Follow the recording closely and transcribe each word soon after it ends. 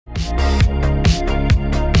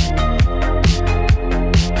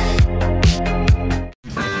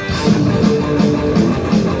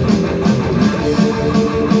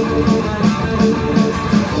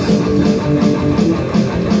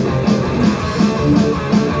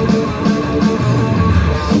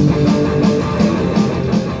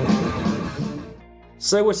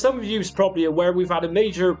So as some of you is probably aware, we've had a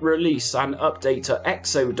major release and update to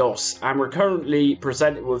eXoDOS, and we're currently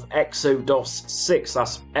presented with eXoDOS 6,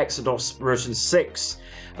 that's eXoDOS version 6.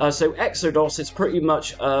 So eXoDOS is pretty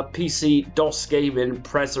much a PC DOS gaming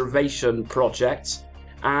preservation project,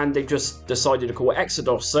 and they've just decided to call it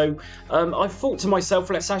eXoDOS. So I thought to myself,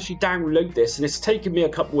 let's actually download this, and it's taken me a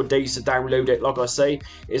couple of days to download it. Like I say,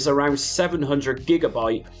 it's around 700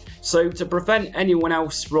 gigabyte. So to prevent anyone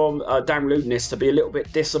else from downloading this to be a little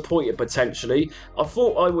bit disappointed potentially, I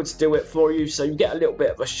thought I would do it for you so you get a little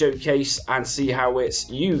bit of a showcase and see how it's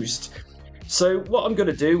used. So what I'm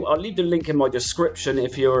going to do, I'll leave the link in my description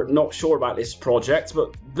if you're not sure about this project,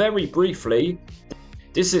 but very briefly,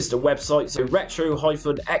 this is the website, so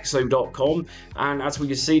retro-exo.com, and as we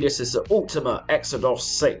can see, this is the Ultimate eXoDOS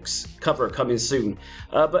 6 cover coming soon.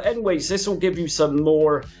 But anyways, this will give you some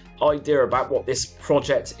more idea about what this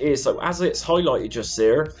project is. So as it's highlighted just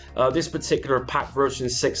there, this particular pack version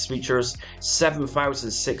 6 features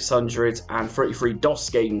 7,633 DOS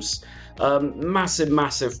games.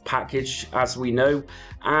 Massive package, as we know,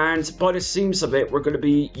 and by the seams of it, we're going to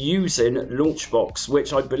be using Launchbox,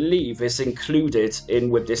 which I believe is included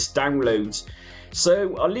in with this download.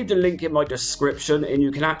 So I'll leave the link in my description, and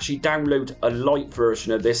you can actually download a light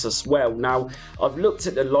version of this as well. Now, I've looked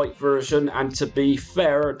at the light version, and to be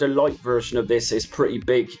fair, the light version of this is pretty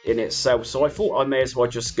big in itself, so I thought I may as well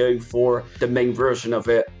just go for the main version of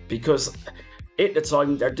it, because at the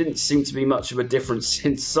time there didn't seem to be much of a difference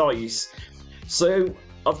in size. So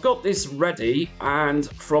I've got this ready, and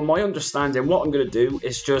from my understanding, what I'm going to do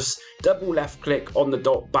is just double left click on the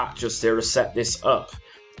dot back just there to set this up.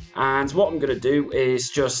 And what I'm going to do is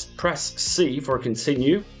just press C for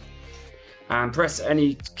continue, and press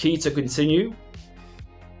any key to continue,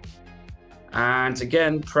 and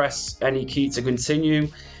again press any key to continue,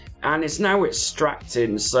 and it's now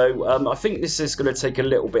extracting. So I think this is going to take a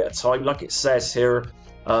little bit of time. Like it says here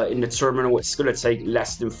in the terminal, it's going to take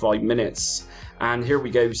less than 5 minutes. And here we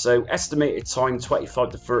go. So estimated time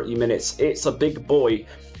 25 to 30 minutes. It's a big boy.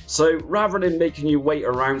 So rather than making you wait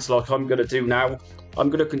around like I'm going to do now, I'm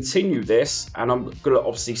going to continue this, and I'm going to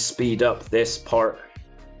obviously speed up this part.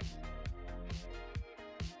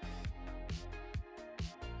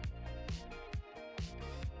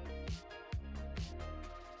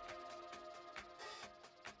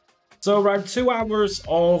 So around 2 hours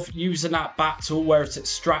of using that back tool where it's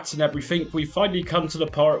extracting everything, we finally come to the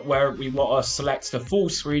part where we want to select the full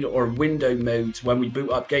screen or window mode when we boot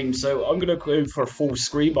up games. So I'm going to go for full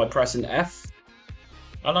screen by pressing F.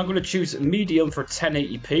 And I'm going to choose medium for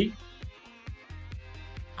 1080p.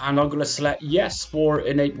 And I'm going to select yes for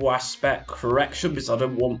enable aspect correction, because I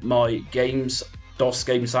don't want my games, DOS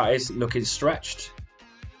games that is, looking stretched.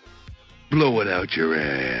 Blow it out your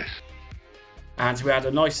ass. And we had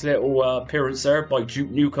a nice little appearance there by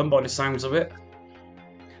Duke Nukem by the sounds of it.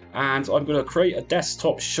 And I'm going to create a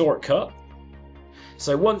desktop shortcut.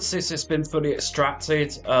 So once this has been fully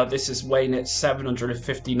extracted, this is weighing at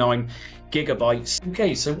 759 gigabytes.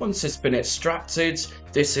 Okay, so once it's been extracted,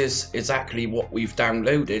 this is exactly what we've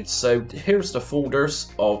downloaded. So here's the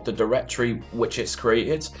folders of the directory which it's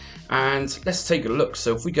created, and let's take a look.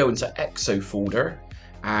 So if we go into Exo folder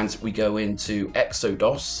and we go into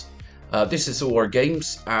eXoDOS, this is all our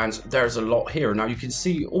games, and there's a lot here. Now you can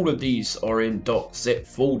see all of these are in .zip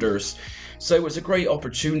folders. So it's a great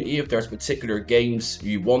opportunity if there's particular games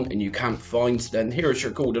you want and you can't find, then here's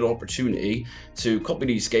your golden opportunity to copy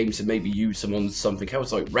these games and maybe use them on something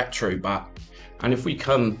else like RetroBat. And if we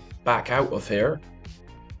come back out of here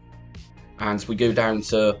and we go down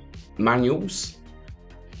to manuals,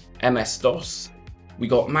 Msdos, we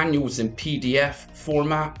got manuals in PDF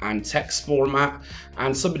format and text format,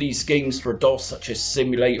 and some of these games for DOS such as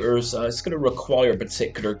simulators, it's going to require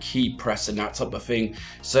particular key press and that type of thing,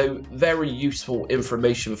 so very useful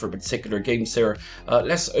information for particular games here.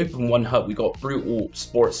 Let's open one hub. We got Brutal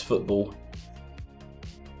Sports Football.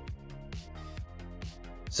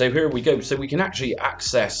 So here we go. So we can actually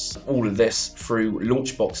access all of this through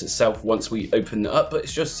Launchbox itself once we open it up, but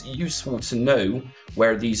it's just useful to know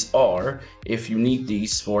where these are if you need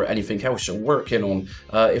these for anything else you're working on.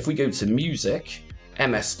 If we go to music,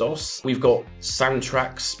 Msdos, we've got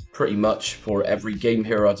soundtracks pretty much for every game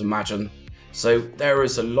here, I'd imagine. So there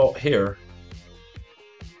is a lot here.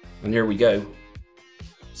 And here we go.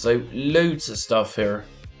 So loads of stuff here.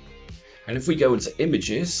 And if we go into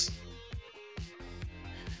images,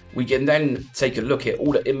 we can then take a look at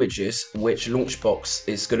all the images which Launchbox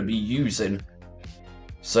is going to be using.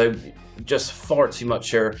 So just far too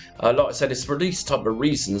much here. Like I said, it's for these type of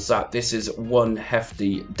reasons that this is one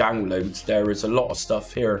hefty download. There is a lot of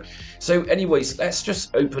stuff here. So anyways, let's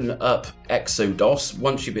just open up eXoDOS.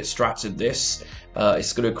 Once you've extracted this,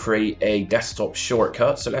 it's going to create a desktop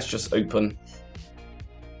shortcut. So let's just open.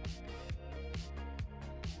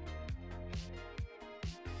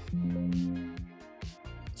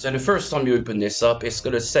 So the first time you open this up, it's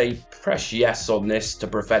going to say press yes on this to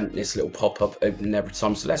prevent this little pop-up opening every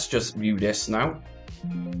time. So let's just view this now.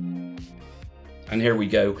 And here we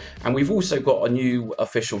go. And we've also got a new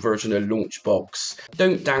official version of Launchbox.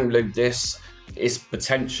 Don't download this. It's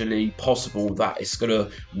potentially possible that it's going to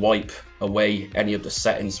wipe away any of the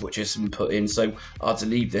settings which has been put in. So I'll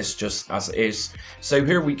delete this just as it is. So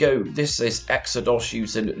here we go. This is eXoDOS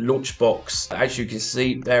using Launchbox. As you can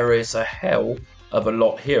see, there is a hell of a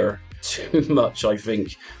lot here. Too much, I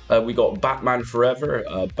think. We got Batman Forever,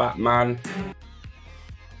 Batman,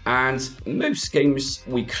 and most games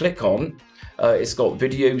we click on, it's got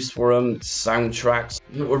videos for them, soundtracks.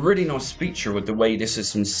 A really nice feature with the way this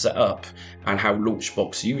has been set up and how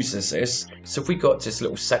Launchbox uses this. So if we got this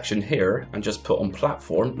little section here and just put on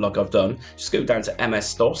platform like I've done, just go down to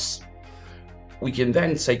Msdos. We can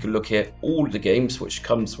then take a look at all the games which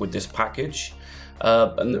comes with this package.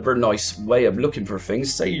 Another nice way of looking for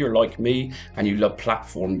things. Say you're like me and you love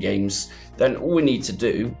platform games, then all we need to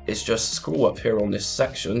do is just scroll up here on this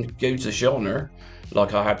section, go to genre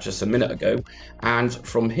like I had just a minute ago, and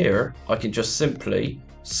from here I can just simply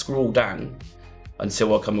scroll down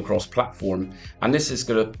until I come across platform, and this is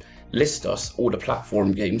going to list us all the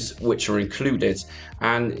platform games which are included.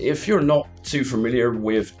 And if you're not too familiar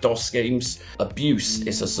with DOS games, Abuse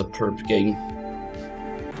is a superb game.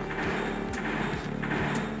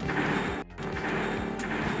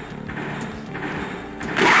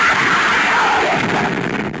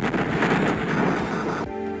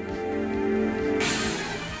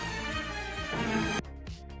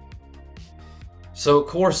 So of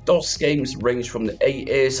course, DOS games range from the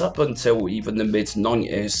 80s up until even the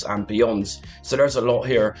mid-90s and beyond. So there's a lot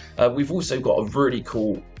here. We've also got a really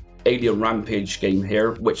cool Alien Rampage game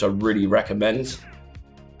here, which I really recommend.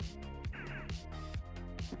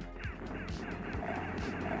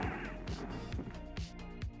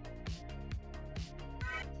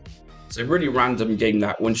 It's a really random game,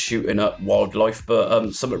 that one, shooting up wildlife,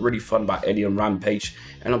 but something really fun about Alien Rampage,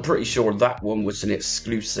 and I'm pretty sure that one was an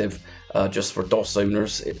exclusive just for DOS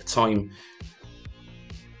owners at the time.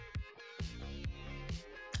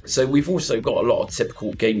 So we've also got a lot of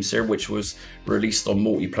typical games here which was released on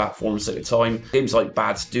multi-platforms at the time. Games like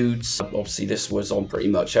Bad Dudes, obviously this was on pretty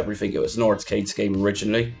much everything. It was an arcade game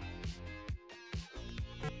originally.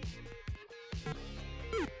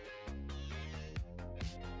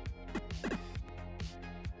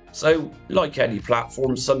 So, like any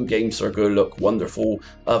platform, some games are going to look wonderful,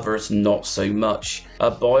 others not so much.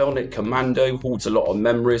 Bionic Commando holds a lot of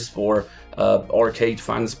memories for arcade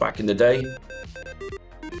fans back in the day.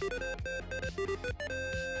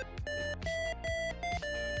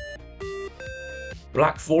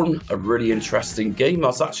 Blackthorn, a really interesting game. I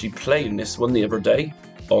was actually playing this one the other day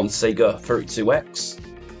on Sega 32X.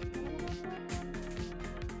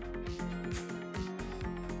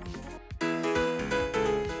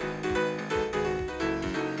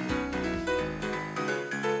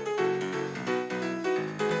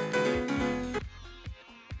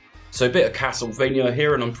 So a bit of Castlevania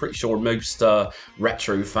here, and I'm pretty sure most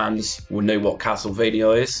retro fans will know what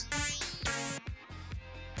Castlevania is.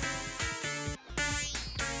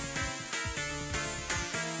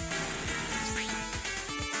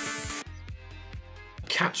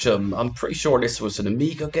 Catchem, I'm pretty sure this was an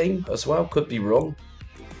Amiga game as well, could be wrong.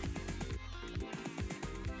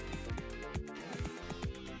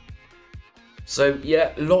 So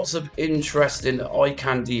yeah, lots of interesting eye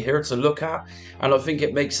candy here to look at, and I think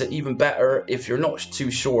it makes it even better if you're not too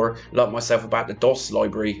sure, like myself, about the DOS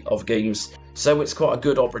library of games. So it's quite a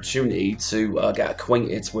good opportunity to get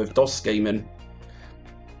acquainted with DOS gaming.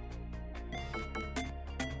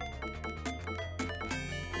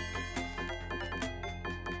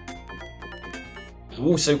 We've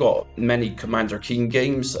also got many Commander Keen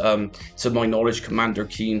games. To my knowledge, Commander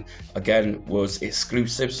Keen, again, was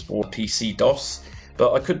exclusives for PC DOS,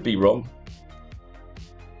 but I could be wrong.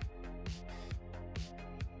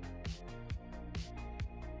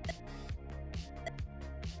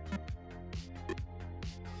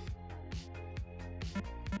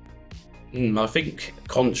 I think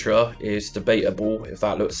Contra is debatable if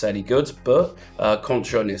that looks any good, but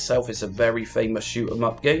Contra in itself is a very famous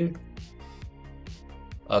shoot-'em-up game.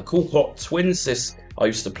 Cool Clock Twins, this I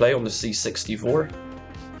used to play on the C64.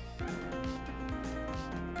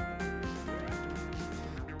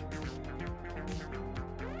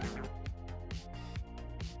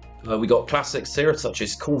 We got classics here such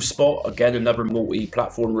as Cool Spot, again another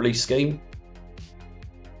multi-platform release game.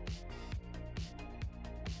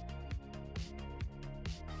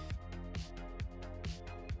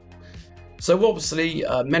 So obviously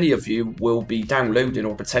many of you will be downloading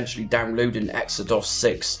or potentially downloading eXoDOS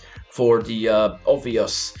 6 for the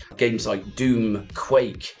obvious games like Doom,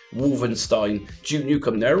 Quake, Wolfenstein, Duke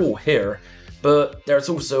Nukem. They're all here. But there's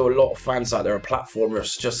also a lot of fans out there,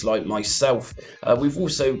 platformers just like myself. We've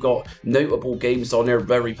also got notable games on there,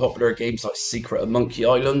 very popular games like Secret of Monkey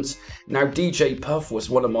Island. Now, DJ Puff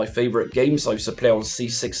was one of my favourite games I used to play on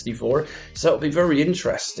C64, so it'll be very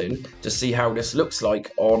interesting to see how this looks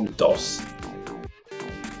like on DOS.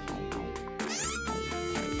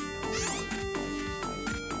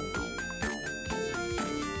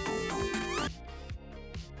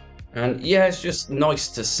 And yeah, it's just nice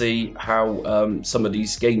to see how some of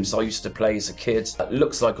these games I used to play as a kid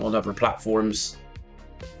looks like on other platforms.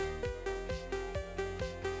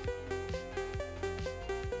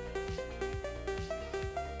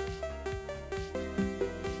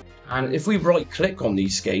 And if we right click on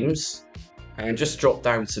these games and just drop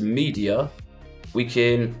down to media, we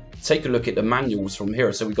can take a look at the manuals from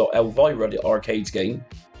here. So we've got Elvira, the arcade game.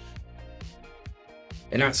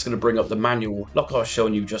 And that's going to bring up the manual like I was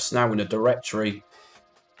showing you just now in the directory.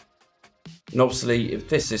 And obviously if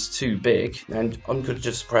this is too big, then I'm going to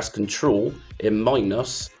just press Control in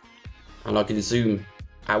minus and I can zoom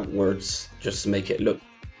outwards just to make it look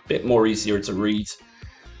a bit more easier to read.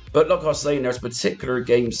 But like I was saying, there's particular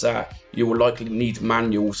games that you will likely need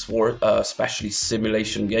manuals for, especially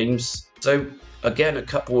simulation games. So again, a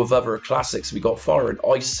couple of other classics. We got Fire and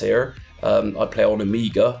Ice here. I play on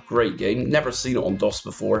Amiga, great game, never seen it on DOS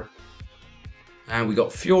before. And we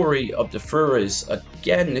got Fury of the Furies,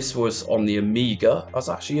 again this was on the Amiga. I was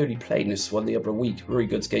actually only playing this one the other week, very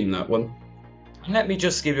good game that one. And let me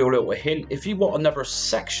just give you a little hint, if you want another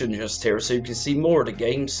section just here so you can see more of the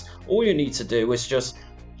games, all you need to do is just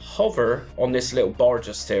hover on this little bar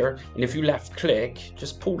just here, and if you left click,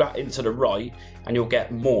 just pull that into the right and you'll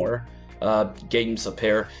get more games up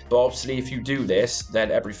here. But obviously if you do this,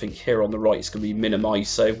 then everything here on the right is going to be minimized,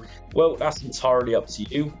 so well, that's entirely up to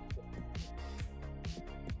you.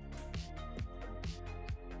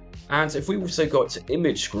 And if we also go to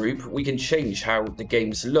image group, we can change how the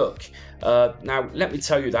games look. Now let me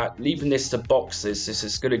tell you that leaving this to boxes, this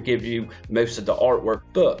is going to give you most of the artwork,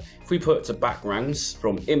 but if we put it to backgrounds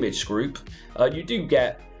from image group, you do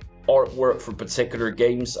get artwork for particular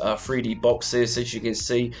games, 3D boxes as you can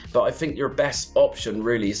see, but I think your best option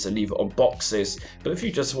really is to leave it on boxes. But if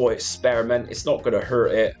you just want to experiment, it's not going to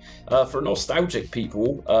hurt it. For nostalgic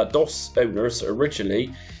people, DOS owners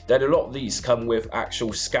originally, then a lot of these come with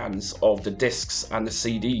actual scans of the discs and the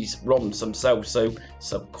CDs, ROMs themselves, so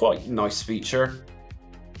it's a quite nice feature.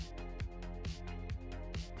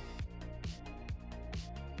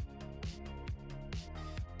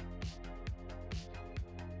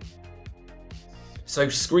 So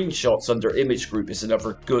screenshots under image group is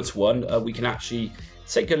another good one. We can actually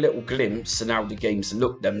take a little glimpse and how the games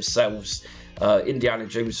look themselves. Indiana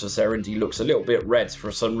Jones was there and he looks a little bit red for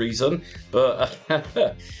some reason, but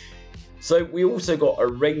so we also got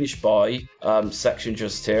arranged by section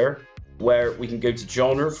just here where we can go to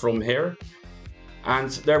genre from here. And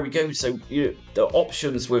there we go. So the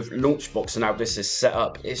options with Launchbox and how this is set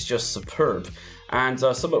up is just superb. And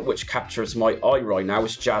some of which captures my eye right now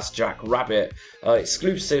is Jazz Jack Rabbit.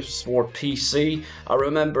 Exclusives for PC. I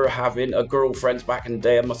remember having a girlfriend back in the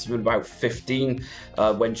day, I must have been about 15,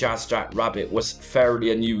 when Jazz Jack Rabbit was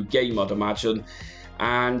fairly a new game, I'd imagine.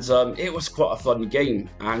 And it was quite a fun game,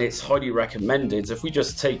 and it's highly recommended. If we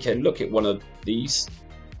just take a look at one of these.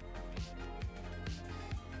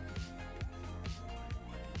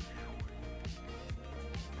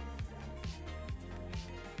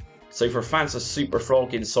 So for fans of Super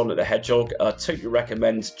Frog and Sonic the Hedgehog, totally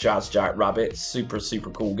recommend Jazz Jack Rabbit. Super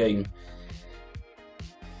cool game.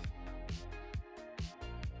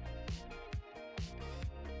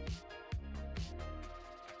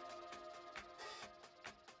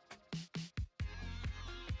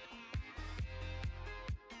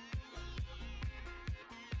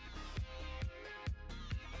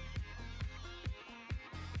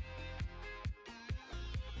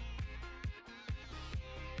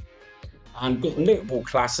 And got notable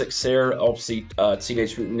classics here, obviously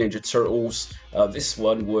Teenage Mutant Ninja Turtles. This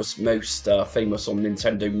one was most famous on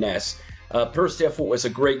Nintendo NES. Personally, I thought it was a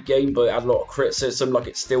great game, but it had a lot of criticism, like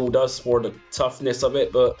it still does, for the toughness of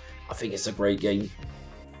it, but I think it's a great game.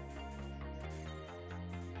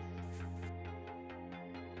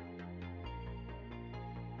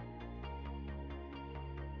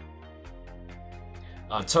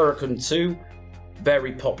 Turrican 2,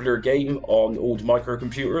 very popular game on old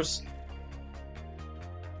microcomputers.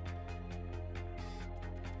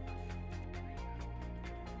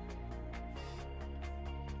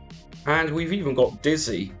 And we've even got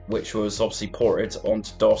Dizzy, which was obviously ported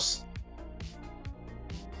onto DOS.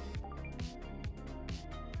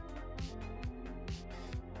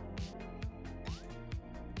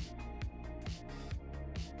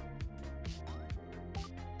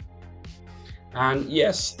 And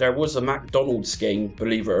yes, there was a McDonald's game,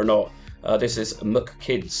 believe it or not. This is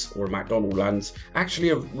McKids, or McDonald Lands. Actually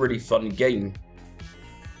a really fun game.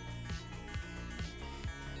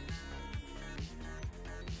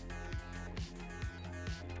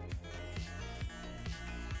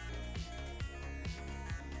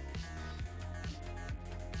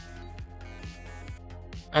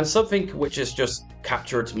 And something which has just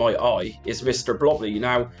captured my eye is Mr. Blobby.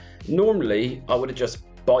 Now, normally I would have just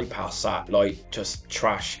bypassed that, like just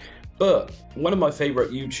trash. But one of my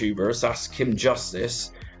favourite YouTubers, that's Kim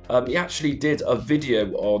Justice, he actually did a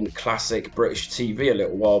video on classic British TV a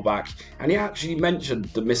little while back, and he actually mentioned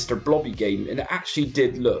the Mr. Blobby game, and it actually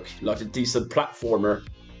did look like a decent platformer.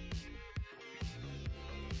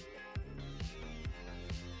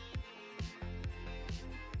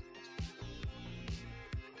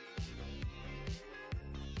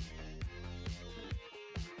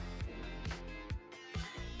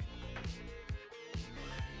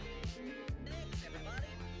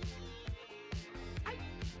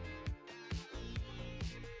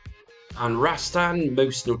 And Rastan,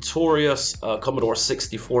 most notorious Commodore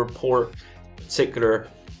 64 port, particular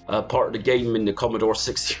part of the game in the Commodore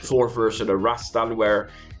 64 version of Rastan,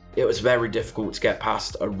 where it was very difficult to get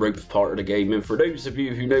past a rope part of the game. And for those of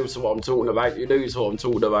you who knows what I'm talking about, you knows what I'm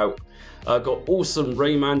talking about. Got awesome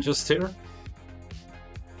Rayman just here.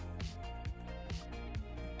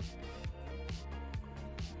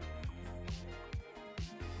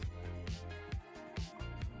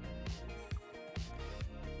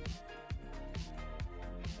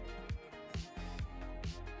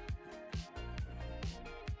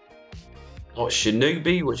 Got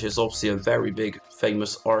Shinobi, which is obviously a very big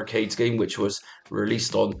famous arcade game which was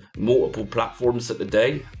released on multiple platforms at the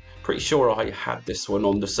day. Pretty sure I had this one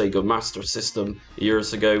on the Sega Master System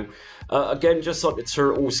years ago. Again, just like the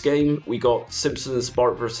Turtles game, we got Simpsons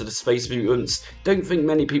Bart vs. the Space Mutants. Don't think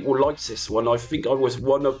many people liked this one. I think I was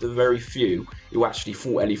one of the very few who actually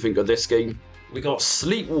thought anything of this game. We got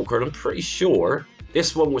Sleepwalker, and I'm pretty sure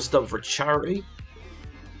this one was done for charity.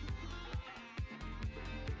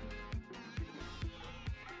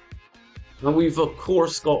 And we've of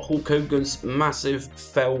course got Hulk Hogan's massive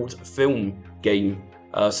failed film game,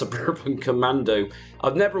 Suburban Commando.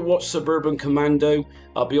 I've never watched Suburban Commando.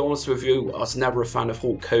 I'll be honest with you, I was never a fan of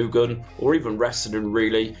Hulk Hogan or even wrestling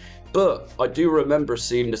really. But I do remember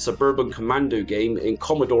seeing the Suburban Commando game in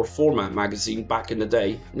Commodore Format magazine back in the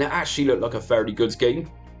day, and it actually looked like a fairly good game.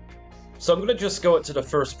 So I'm going to just go into the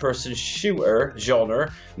first person shooter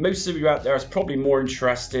genre. Most of you out there is probably more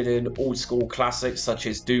interested in old school classics such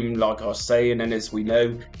as Doom, like I was saying, and as we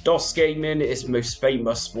know, DOS gaming is most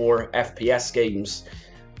famous for FPS games.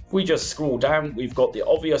 If we just scroll down, we've got the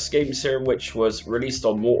obvious games here which was released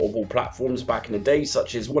on multiple platforms back in the day,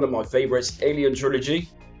 such as one of my favourites, Alien Trilogy.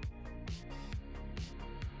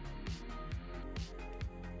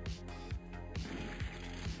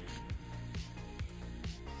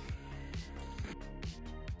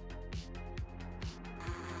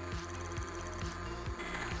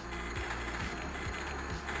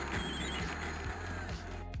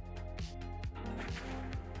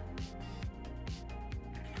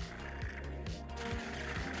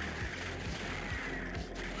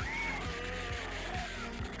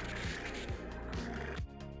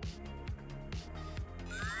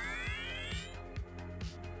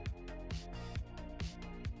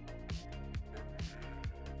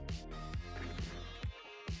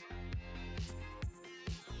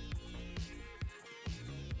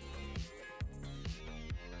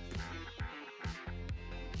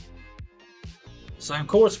 So of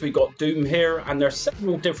course we got Doom here, and there's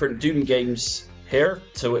several different Doom games here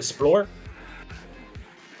to explore.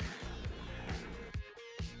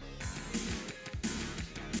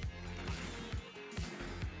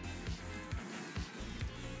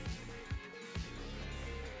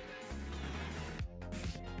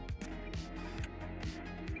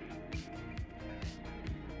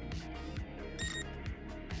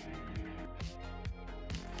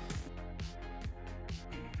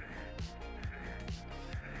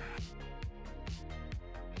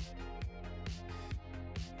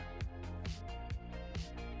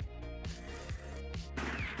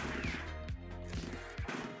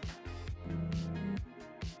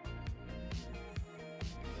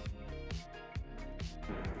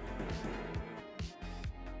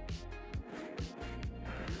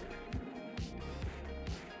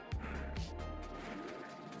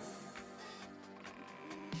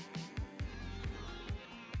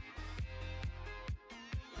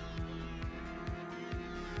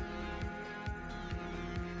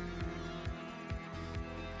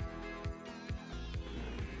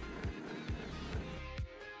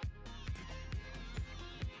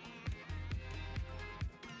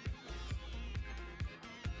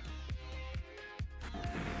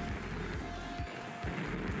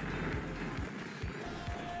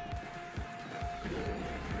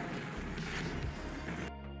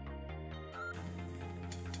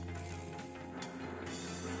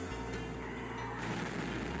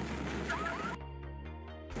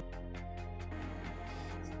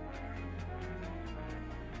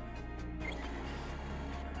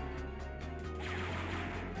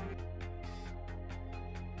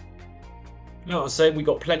 Like I was saying, we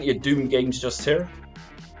got plenty of Doom games just here.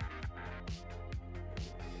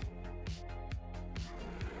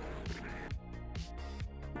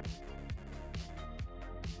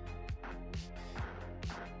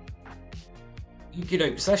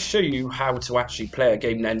 So let's show you how to actually play a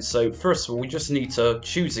game then. So first of all, we just need to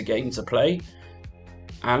choose a game to play.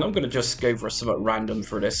 And I'm going to just go for something random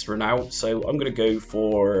for this for now. So I'm going to go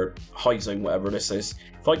for High Zone, whatever this is.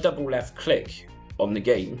 If I double left click on the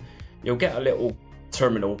game, you'll get a little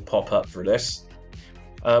terminal pop up for this.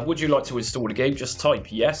 Would you like to install the game? Just type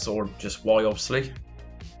yes or just Y, obviously.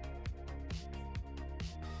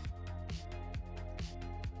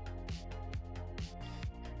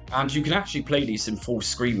 And you can actually play these in full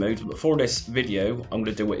screen mode, but for this video, I'm going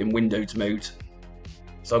to do it in Windows mode.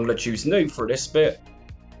 So I'm going to choose no for this bit.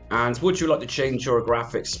 And would you like to change your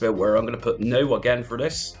graphics filter? I'm going to put no again for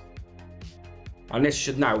this. And this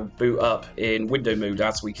should now boot up in window mode,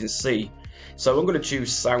 as we can see. So I'm going to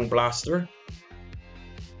choose Sound Blaster.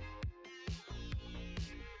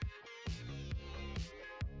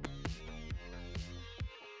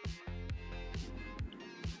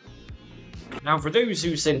 Now for those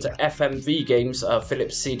who's into FMV games,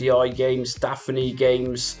 Philips CDI games, Daphne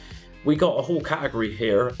games, we got a whole category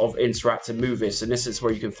here of interactive movies, and this is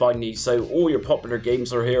where you can find these. So all your popular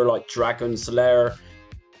games are here, like Dragon's Lair.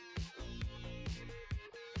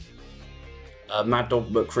 Mad Dog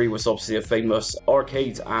McCree was obviously a famous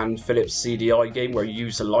arcade and Philips CDI game where you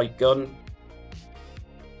use a light gun.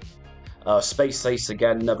 Space Ace,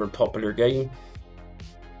 again, another popular game.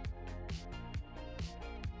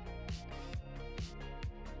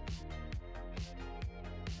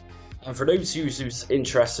 And for those who's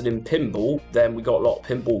interested in pinball, then we got a lot of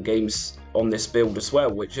pinball games on this build as well,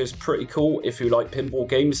 which is pretty cool if you like pinball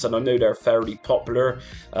games, and I know they're fairly popular.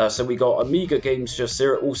 So we got Amiga games just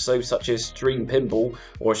here, also such as Dream Pinball,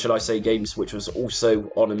 or should I say games which was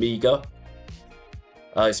also on Amiga,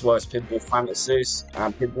 as well as Pinball Fantasies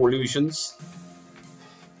and Pinball Illusions.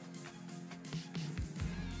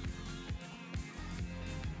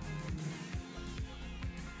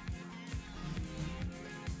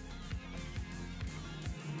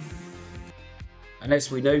 And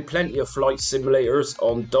as we know, plenty of flight simulators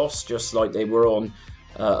on DOS, just like they were on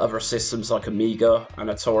other systems like Amiga and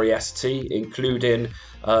Atari ST, including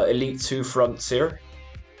Elite 2 Frontier.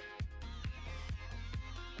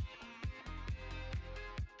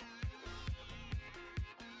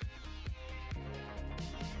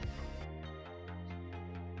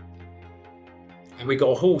 And we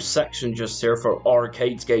got a whole section just here for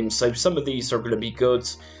arcade games, so some of these are going to be good.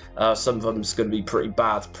 Some of them's going to be pretty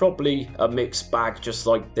bad. Probably a mixed bag, just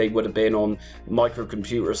like they would have been on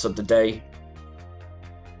microcomputers of the day.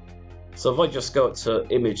 So if I just go to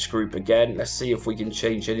image group again, let's see if we can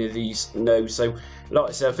change any of these. No, so like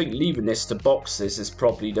I said, I think leaving this to boxes is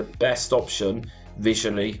probably the best option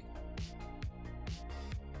visually.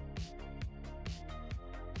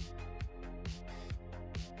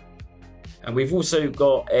 And we've also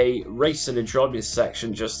got a racing and driving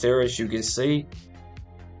section just here, as you can see.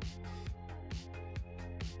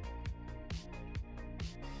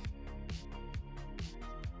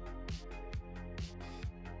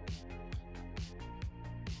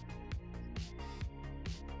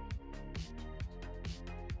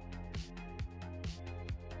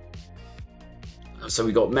 So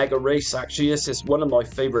we got Mega Race. Actually, this is one of my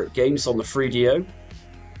favourite games on the 3DO.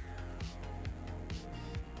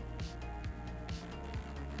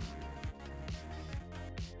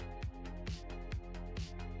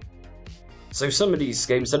 So some of these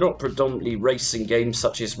games, they're not predominantly racing games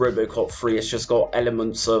such as Robocop 3, it's just got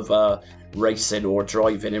elements of racing or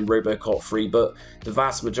driving in Robocop 3, but the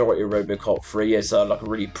vast majority of Robocop 3 is like a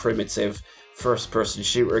really primitive first-person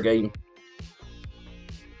shooter game.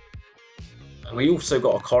 And we also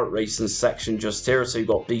got a kart racing section just here, so you've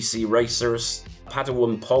got BC Racers, Paddle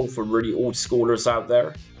and Pole for really old schoolers out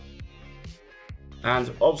there.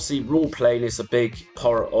 And obviously role-playing is a big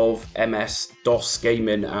part of MS-DOS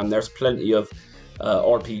gaming, and there's plenty of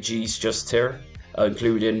RPGs just here,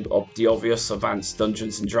 including the obvious Advanced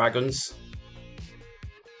Dungeons and Dragons.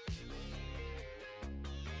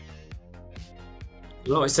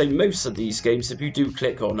 Like I say, most of these games, if you do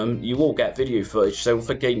click on them, you will get video footage, so if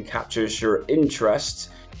a game captures your interest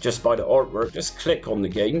just by the artwork, just click on the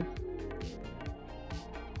game.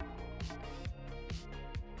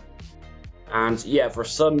 And yeah, for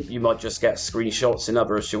some you might just get screenshots, in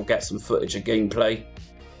others you'll get some footage of gameplay.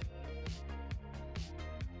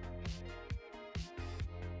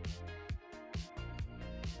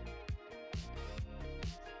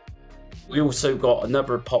 We also got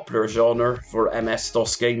another popular genre for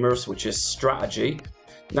MS-DOS gamers, which is strategy.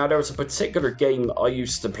 Now, there was a particular game I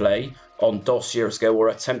used to play on DOS years ago, or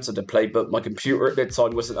attempted to play, but my computer at the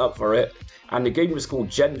time wasn't up for it. And the game was called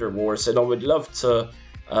Gender Wars, and I would love to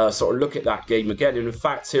sort of look at that game again. And in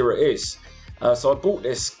fact, here it is. So I bought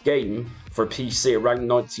this game for PC around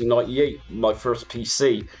 1998, my first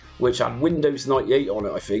PC, which had Windows 98 on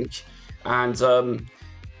it, I think. And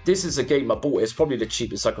this is a game I bought. It's probably the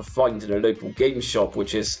cheapest I could find in a local game shop,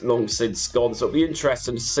 which is long since gone. So it'll be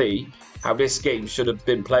interesting to see how this game should have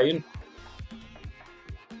been playing.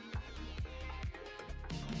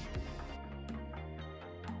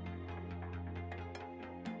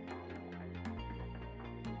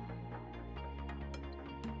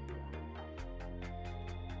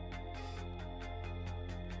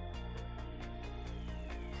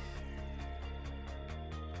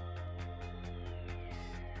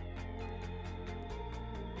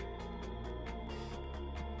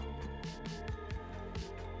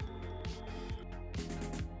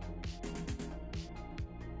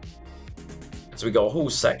 So we got a whole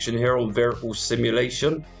section here on vehicle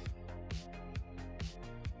simulation.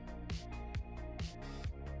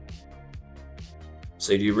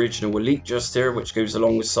 So the original Elite just here, which goes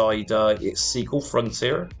alongside its sequel,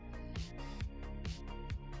 Frontier.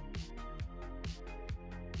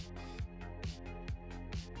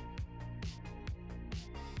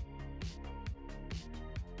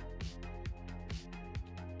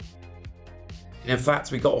 In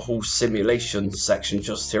fact, we got a whole simulation section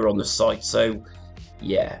just here on the site, so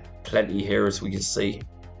yeah, plenty here as we can see.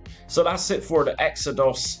 So that's it for the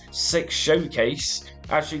eXoDOS 6 showcase.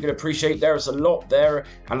 As you can appreciate, there's a lot there,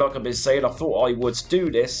 and like I've been saying, I thought I would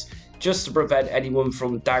do this just to prevent anyone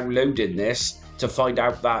from downloading this to find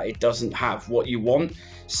out that it doesn't have what you want.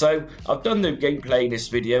 So I've done no gameplay in this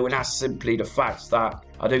video, and that's simply the fact that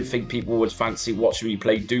I don't think people would fancy watching me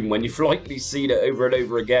play Doom when you've likely seen it over and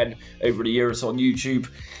over again over the years on YouTube.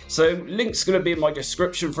 So link's going to be in my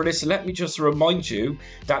description for this, and let me just remind you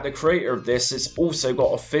that the creator of this has also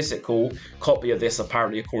got a physical copy of this,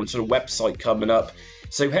 apparently, according to the website coming up.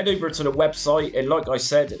 So head over to the website, and like I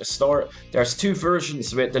said at the start, there's two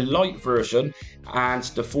versions of it, the light version and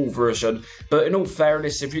the full version. But in all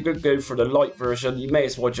fairness, if you're going to go for the light version, you may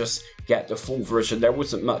as well just get the full version. There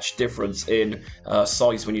wasn't much difference in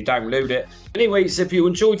size when you download it. Anyways, if you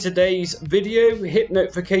enjoyed today's video, hit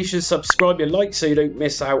notifications, subscribe and like so you don't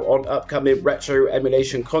miss out on upcoming retro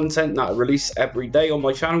emulation content that I release every day on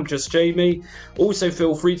my channel, Just Jamie. Also,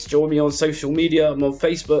 feel free to join me on social media. I'm on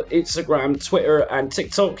Facebook, Instagram, Twitter and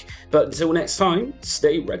TikTok. But until next time,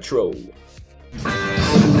 stay retro.